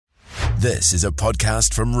This is a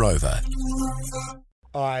podcast from Rover.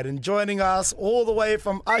 All right, and joining us all the way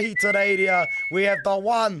from Ahitereiria, we have the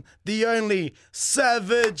one, the only,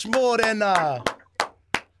 Savage Morena.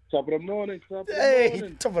 Top of the morning,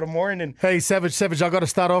 Top of the morning. Hey, Savage, I got to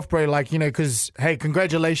start off, bro, because, hey,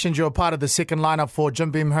 congratulations, you're a part of the second lineup for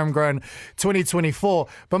Jim Beam Homegrown 2024.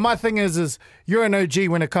 But my thing is you're an OG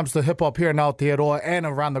when it comes to hip-hop here in Aotearoa and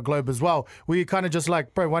around the globe as well. Were you kind of just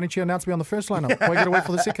like, bro, why didn't you announce me on the first lineup? Why you got to wait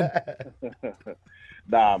for the second?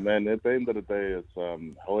 Nah, man, at the end of the day, it's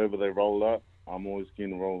however they roll up, I'm always keen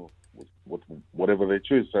to roll with whatever they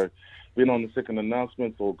choose. So being on the second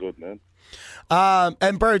announcement, it's all good, man.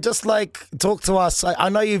 And bro, just like talk to us. I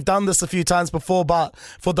know you've done this a few times before, but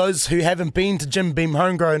for those who haven't been to Jim Beam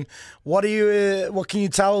Homegrown, what can you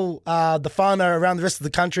tell the whānau around the rest of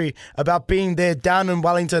the country about being there down in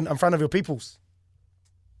Wellington in front of your peoples?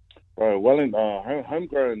 Bro,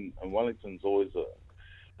 Homegrown in Wellington's always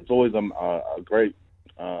a great.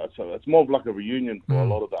 It's more of like a reunion for a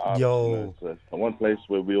lot of the artists. Yo. It's one place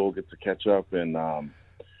where we all get to catch up and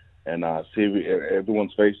see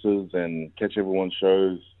everyone's faces and catch everyone's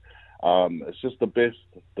shows. It's just the best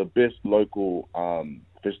local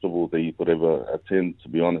festival that you could ever attend, to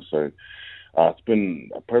be honest. So it's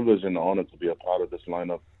been a privilege and an honor to be a part of this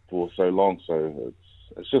lineup for so long. So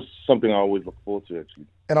it's just something I always look forward to, actually.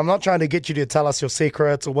 And I'm not trying to get you to tell us your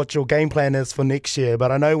secrets or what your game plan is for next year,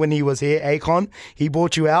 but I know when he was here, Akon, he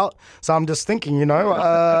bought you out. So I'm just thinking, any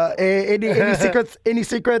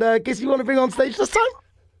secret guests you want to bring on stage this time?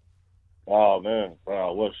 Oh man, bro,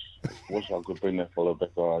 I wish I could bring that fella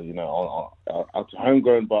back. Out to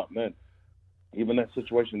Homegrown, but man, even that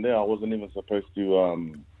situation there, I wasn't even supposed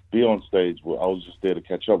to be on stage. I was just there to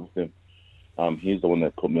catch up with him. He's the one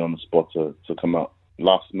that put me on the spot to come out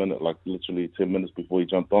last minute, like literally 10 minutes before he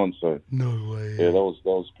jumped on. So no way. Yeah, that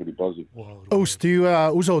was pretty buzzy. Wow. Do you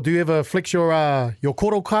ever flex your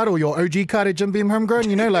koro card or your OG card at Jim Beam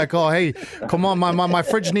Homegrown? Oh hey, come on, my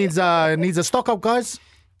fridge needs a stock up, guys.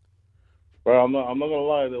 Bro, I'm not gonna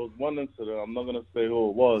lie. There was one incident. I'm not gonna say who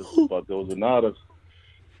it was, but there was an artist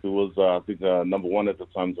who was, I think, number one at the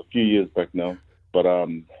time. It's a few years back now. But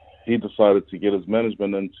he decided to get his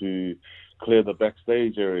management in to clear the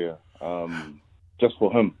backstage area just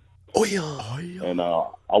for him. Oh yeah. And I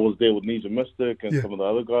was there with Ninja Mystic and some of the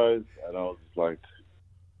other guys, and I was just like,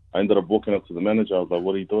 I ended up walking up to the manager. I was like,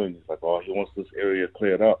 "What are you doing?" He's like, "Oh, he wants this area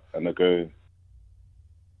cleared up." And I go,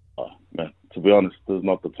 "Oh man, to be honest, there's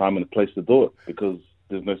not the time and the place to do it because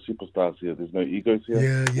there's no superstars here. There's no egos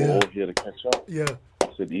here. Yeah. We're all here to catch up." Yeah. I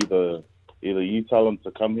said, either you tell them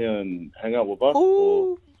to come here and hang out with us,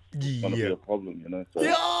 or it's going to be a problem, So, it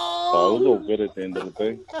was all good at the end of the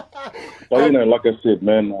day. But, like I said,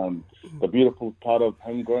 man, the beautiful part of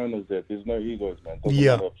Homegrown is that there's no egos, man. Doesn't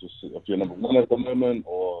matter if you're number one at the moment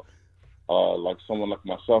or like someone like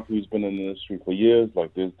myself who's been in the industry for years.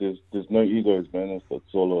 Like there's no egos, man.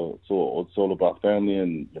 It's all about family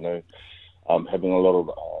and having a lot of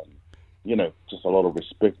just a lot of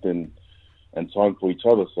respect and time for each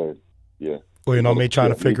other. So yeah. Well, me trying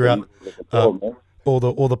to figure out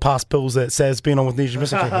all the past bills that Sav's been on with Ninja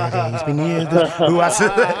Mystic. He's been here. Who else?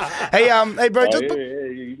 Hey, bro.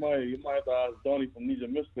 You might have to ask Donnie from Ninja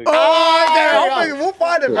Mystic. We'll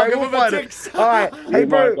find it, bro. We'll find it. All right. Hey,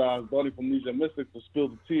 bro. You might have to ask Donnie from Ninja Mystic to spill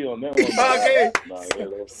the tea on that one. Okay.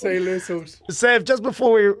 Say less. Sav, just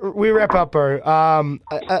before we wrap up, bro.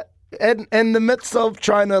 In the midst of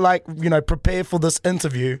trying to prepare for this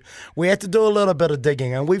interview, we had to do a little bit of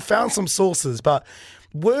digging, and we found some sources. But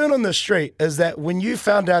word on the street is that when you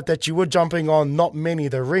found out that you were jumping on Not Many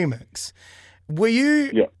the remix, were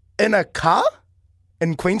you in a car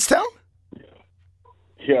in Queenstown?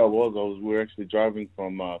 Yeah, I was. We were actually driving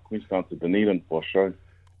from Queenstown to Dunedin for a show.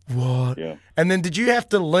 What? Yeah. And then did you have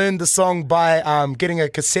to learn the song by getting a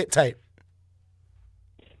cassette tape?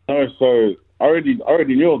 No, so I already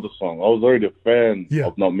knew of the song. I was already a fan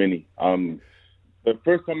of Not Many. The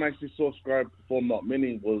first time I actually saw Scribe perform Not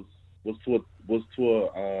Many was to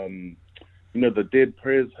the Dead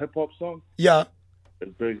Prayers hip hop song. Yeah.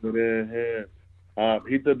 It's big their hair.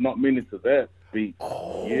 He did Not Many to that beat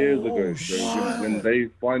years ago. So when they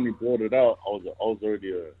finally brought it out, I was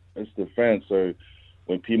already an instant fan. So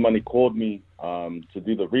when P Money called me to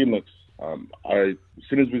do the remix, as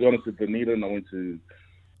soon as we got into Dunedin, I went to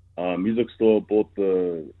music store, bought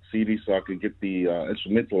the CD so I could get the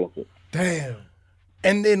instrumental of it. Damn.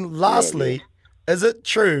 And then lastly, is it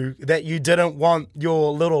true that you didn't want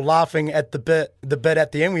your little laughing at the bit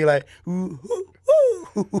at the end where you're like, ooh, ooh,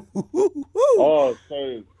 ooh, ooh, ooh. Oh,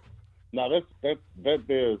 so no, that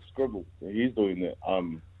there is Scribble. He's doing that.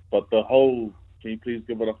 But the whole, can you please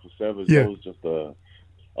give it up for Savage? Yeah. That was just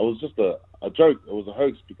was just a joke. It was a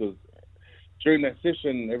hoax because during that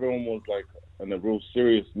session, everyone was like in a real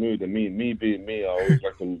serious mood, and me being me, I always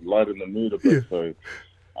like to lighten the mood a bit. So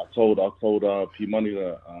I told P Money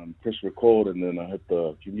to press record, and then I hit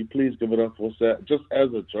can you please give it up? What's that? Just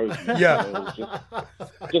as a joke. Yeah. It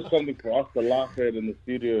was just something for us to laugh at in the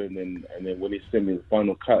studio, and then when he sent me the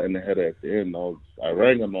final cut and the header at the end, I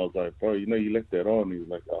rang him. I was like, bro, you left that on. He was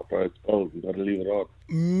like, oh, bro, it's gold. You got to leave it on.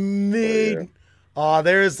 Man. So, yeah. Oh,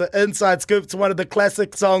 there is the inside scoop to one of the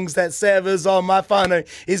classic songs that Sav is on. My whānau.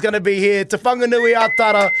 He's going to be here. Te Whanganui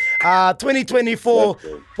Atara 2024.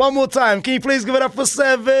 One more time. Can you please give it up for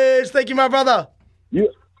Savage? Thank you, my brother. Yeah.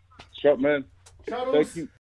 Shot, man. Thank you.